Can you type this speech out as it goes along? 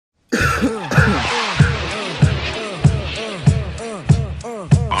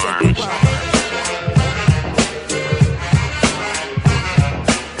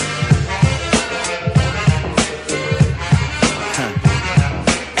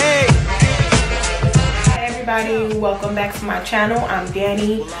Welcome back to my channel. I'm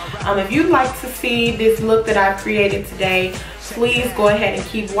Dani. If you'd like to see this look that I've created today, please go ahead and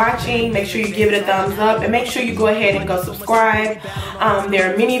keep watching. Make sure you give it a thumbs up and make sure you go ahead and go subscribe.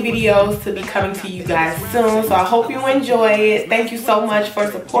 There are many videos to be coming to you guys soon, so I hope you enjoy it. Thank you so much for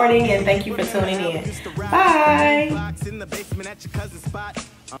supporting and thank you for tuning in. Bye.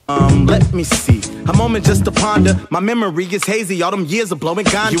 Let me see. A moment just to ponder. My memory is hazy. All them years of blowing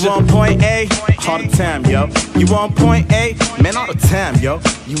ganja. You on point A? All the time, yo. You on point A? Man, all the time, yo.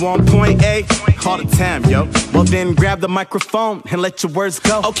 You on point A? All the time, yo. Well then grab the microphone and let your words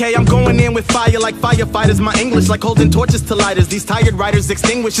go. Okay, I'm going in with fire like firefighters. My English like holding torches to lighters. These tired writers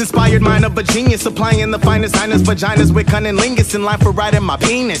extinguish inspired mind of a genius. Supplying the finest highness vaginas with cunnilingus in line for writing my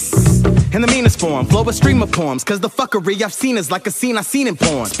penis. In the meanest form, flow a stream of poems. Cause the fuckery I've seen is like a scene I seen in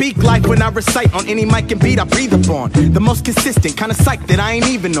porn. Speak life when I recite on any mic and beat I breathe upon. The most consistent kind of psych that I ain't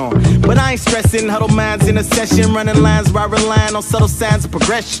even on. But I ain't stressing, huddle minds in a session. Running lines where I rely on subtle signs of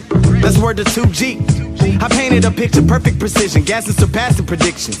progression. That's word to 2G. I painted a picture, perfect precision, gases surpassing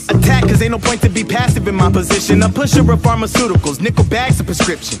predictions. Attack, cause ain't no point to be passive in my position. A pusher of pharmaceuticals, nickel bags of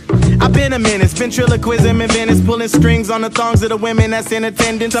prescription. I've been a menace, ventriloquism and Venice, pulling strings on the thongs of the women that's in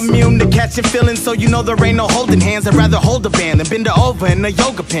attendance. Immune to catching feelings, so you know there ain't no holding hands. I'd rather hold a band than bend her over in the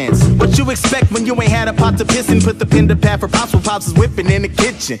yoga pants. What you expect when you ain't had a pot to piss and put the pin to pad for pops when pops is whipping in the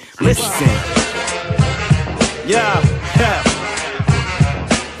kitchen? Listen. Yeah.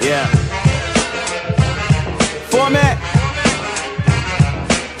 Format.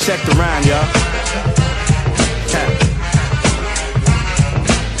 Check the rhyme, y'all.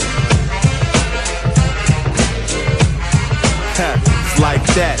 It's like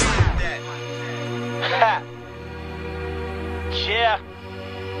that. Yeah.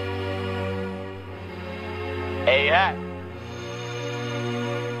 Hey,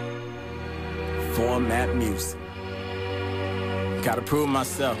 Format music. Gotta prove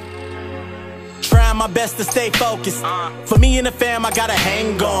myself. Trying my best to stay focused. For me and the fam, I gotta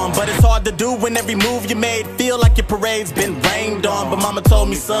hang on. But it's hard to do when every move you made feel like your parade's been rained on. But mama told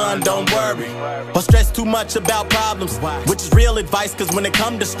me, son, don't worry or stress too much about problems, which is real advice, cause when it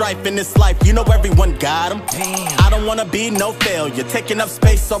comes to strife in this life, you know everyone got them. I don't wanna be no failure, taking up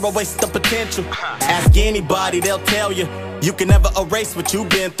space or a waste of potential. Ask anybody, they'll tell you you can never erase what you've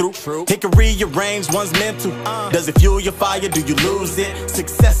been through. It can rearrange one's mental. Does it fuel your fire? Do you lose it?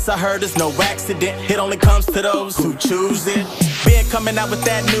 Success, I heard, is no accident. It only comes to those who choose it. Been coming out with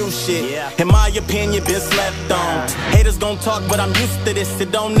that new shit. In my opinion, been slept on. Haters gon' talk, but I'm used to this.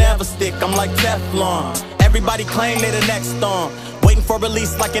 It don't never stick. I'm like Teflon. Everybody claim they the next on. Waiting for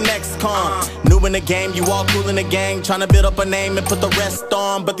release like an ex-con. New in the game, you all cool in the gang. Trying to build up a name and put the rest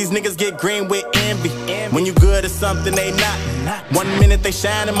on. But these niggas get green with envy. When you good at something, they not. 1 minute they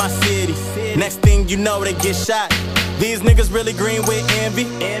shine in my city, next thing you know they get shot. These niggas really green with envy.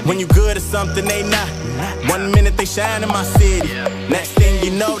 When you good at something, they not. 1 minute they shine in my city, next thing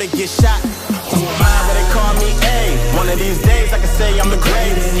you know they get shot. Who am I when they call me A? One of these days I can say I'm the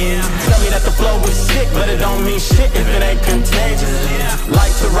greatest. Tell me that the flow is sick, but it don't mean shit if it ain't contagious.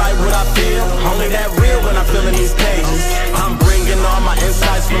 Like to write what I feel, only that real when I'm feeling these pages. I'm bringing all my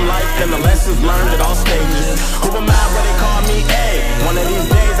insights from life and the lessons learned at all stages. Who am I when they call me A? One of these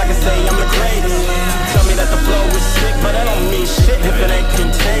days I can say I'm the greatest. Tell me that the flow is sick, but it don't mean shit if it ain't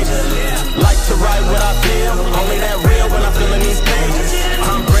contagious. Like to write what I feel, only that real when I'm feeling these pages.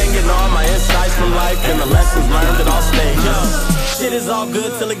 I'm bringing all my insights from life and the lessons learned at all stages. Shit is all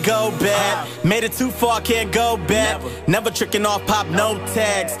good till it go bad. Made it too far, can't go back. Never tricking off pop, no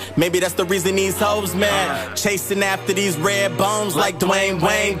tags. Maybe that's the reason these hoes mad. Chasing after these red bones like Dwayne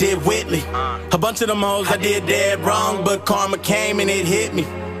Wayne did Whitley. A bunch of them hoes I did dead wrong, but karma came and it hit me.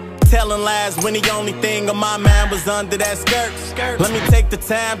 Telling lies when the only thing on my mind was under that skirt. Let me take the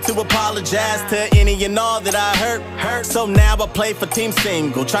time to apologize to any and all that I hurt. So now I play for Team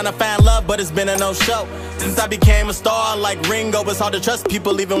Single, trying to find love, but it's been a no-show. Since I became a star like Ringo, it's hard to trust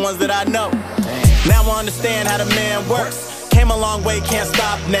people, even ones that I know. Now I understand how the man works. Came a long way, can't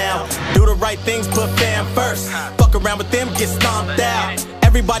stop now. Do the right things, put fam first. Fuck around with them, get stomped out.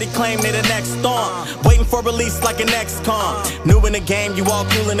 Everybody claim they the next storm. Waiting for release like an ex-con. New in the game, you all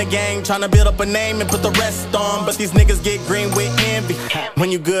cool in the gang. Trying to build up a name and put the rest on. But these niggas get green with envy.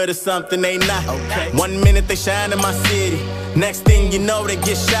 When you good at something, they not. 1 minute they shine in my city, next thing you know they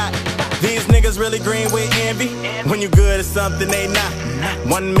get shot. These niggas really green with envy. When you good at something, they not.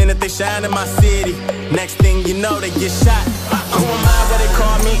 1 minute they shine in my city, next thing you know, they get shot. Who am I, where they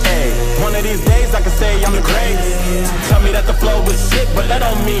call me? Ay, one of these days I can say I'm the greatest. Tell me that the flow is sick, but that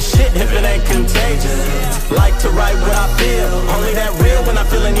don't mean shit if it ain't contagious. Like to write what I feel, only that real when I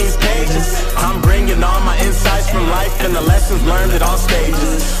feel in these pages. I'm bringing all my insights from life and the lessons learned at all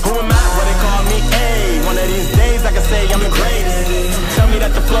stages. Who am I, where they call me? Ay, one of these days I can say I'm the greatest. Tell me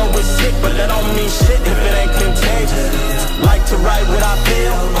that the flow is sick, but that don't mean shit if it ain't contagious. Like to write what I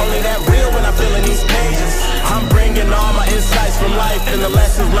feel, only that real when I feel in these pages. I'm bringing all my insights from life and the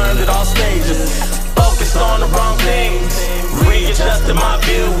lessons learned at all stages. Focused on the wrong things, readjusting my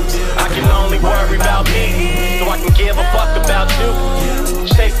views. I can only worry about me, so I can give a fuck about you.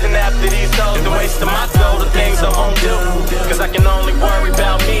 Chasing after these hoes and wasting my soul, the things I won't do. Cause I can only worry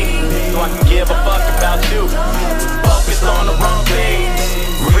about me, so I can give a fuck about you. Focused on the wrong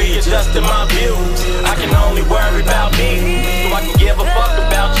things, readjusting my views. I can only worry about me, so I can give a fuck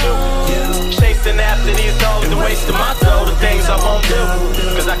about you. Chasing after these hoes and wasting my soul, the things I won't do.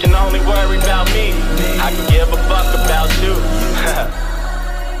 Cause I can only worry about me, I can give a fuck about you.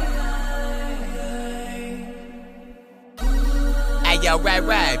 Hey yo,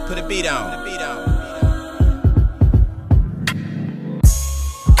 right, put a beat on.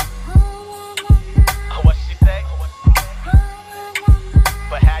 What she say?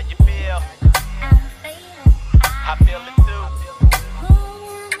 But how you feel? I feel it too.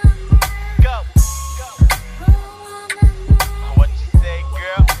 Go. What you say,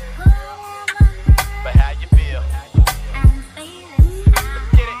 girl? But how you feel? Let's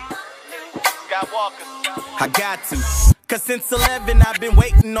get it. Skywalker. I got to. Cause since 11 I've been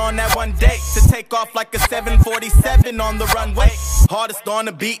waiting on that one day to take off like a 747 on the runway. Hardest on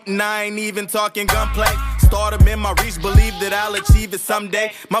the beat and I ain't even talking gunplay. Stardom in my reach, believe that I'll achieve it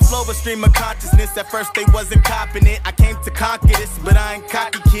someday. My flow was stream of consciousness, at first they wasn't copping it. I came to conquer this, but I ain't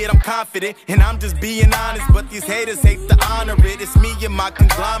cocky kid, I'm confident. And I'm just being honest, but these haters hate to honor it. It's me and my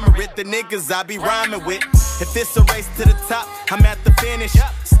conglomerate, the niggas I be rhyming with. If it's a race to the top, I'm at the finish.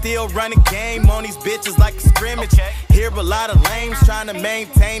 Still running game on these bitches like a scrimmage. Hear a lot of lames trying to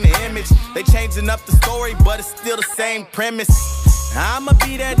maintain the image. They changing up the story, but it's still the same premise. I'ma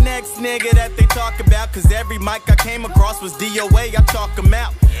be that next nigga that they talk about. Cause every mic I came across was DOA, I chalk them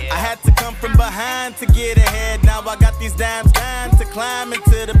out. I had to come from behind to get ahead. Now I got these dimes dying to climb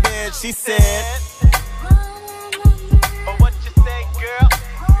into the bed. She said, but what you say, girl?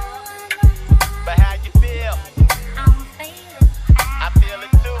 But how you feel? I feel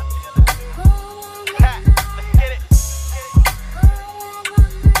it too. Ha, let's get it.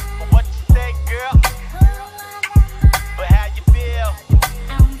 But what you say, girl? But how you feel?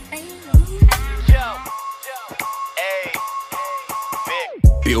 Yo, hey, big.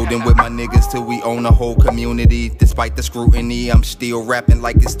 Building with my niggas till we own a whole community. Despite the scrutiny, I'm still rapping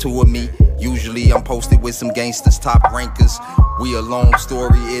like it's two of me. Usually I'm posted with some gangsters, top rankers. We a long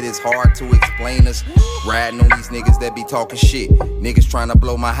story, it is hard to explain us. Riding on these niggas that be talking shit. Niggas trying to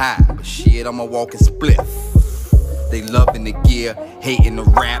blow my high, but shit, I'm a walking spliff. They loving the gear, hating the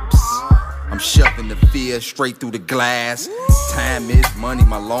raps. I'm shoving the fear straight through the glass. Time is money,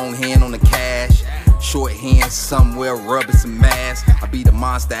 my long hand on the cash. Short hand somewhere rubbing some mass. I be the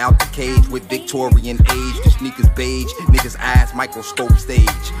monster out the cage with Victorian age. The sneakers beige, niggas eyes microscope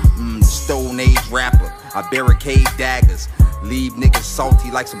stage. The Stone Age rapper, I barricade daggers. Leave niggas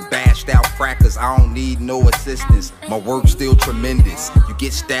salty like some bashed out crackers. I don't need no assistance, my work's still tremendous. You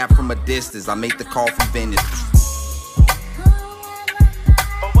get stabbed from a distance, I make the call from Venice.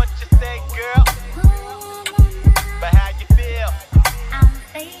 But what you say, girl? But how you feel?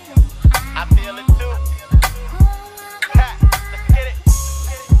 I feel it too. Ha, let's get it.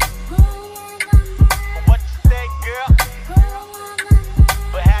 But what you say, girl?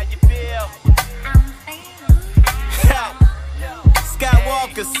 But how you feel?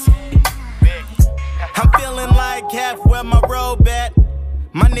 Skywalkers. I'm feeling like half where my robe at.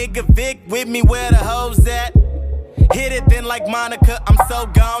 My nigga Vic with me where the hoes at. Hit it then like Monica, I'm so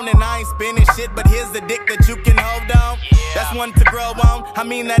gone and I ain't spinning shit, but here's the dick that you can hold on. That's one to grow on, I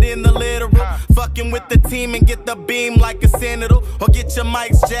mean that in the literal. Fucking with the team and get the beam like a senator. Or get your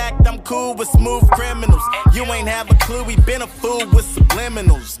mics jacked, I'm cool with smooth criminals. You ain't have a clue, we been a fool with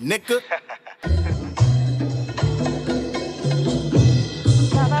subliminals, nigga.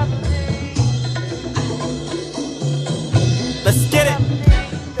 Let's get it.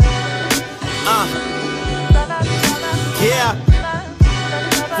 Yeah.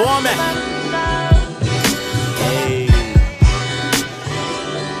 Format. Hey.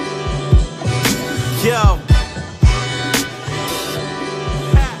 Yo.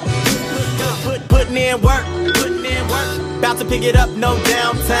 putting in work, about to pick it up, no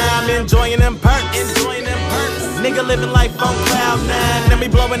downtime, enjoying them perks, nigga living life on cloud nine, and we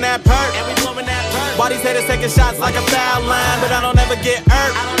blowing that perk, why these haters taking shots like a foul line, but I don't ever get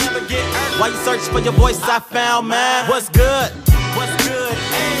hurt, why you search for your voice, I found mine, what's good?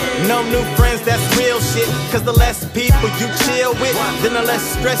 No new friends, that's real shit. Cause the less people you chill with, then the less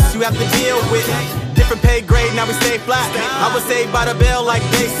stress you have to deal with. Different pay grade, now we stay flat. I was saved by the bell like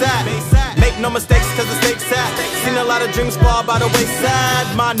Bayside. Make no mistakes cause the stakes high. Seen a lot of dreams fall by the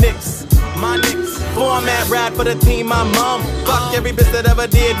wayside. My nicks, format ride for the team I'm on. Fuck every bitch that ever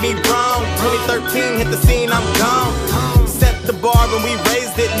did me wrong. 2013 hit the scene, I'm gone. Set the bar when we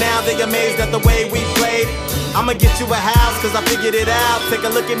raised it. Now they amazed at the way we played. I'ma get you a house cause I figured it out. Take a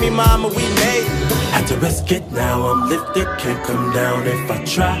look at me mama, we made. Had to risk it, now I'm lifted. Can't come down if I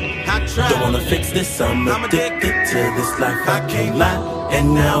try. Don't wanna fix this, I'm addicted to this life, I can't lie.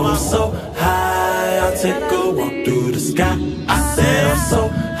 And now I'm so high, I'll take a walk through the sky. I said I'm so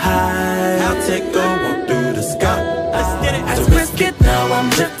high, I'll take a walk through the sky. Had to risk it, now I'm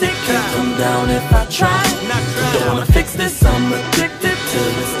lifted. Can't come down if I try. Don't wanna fix this, I'm addicted to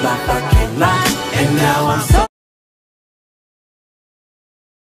this life, I can't lie. And now I'm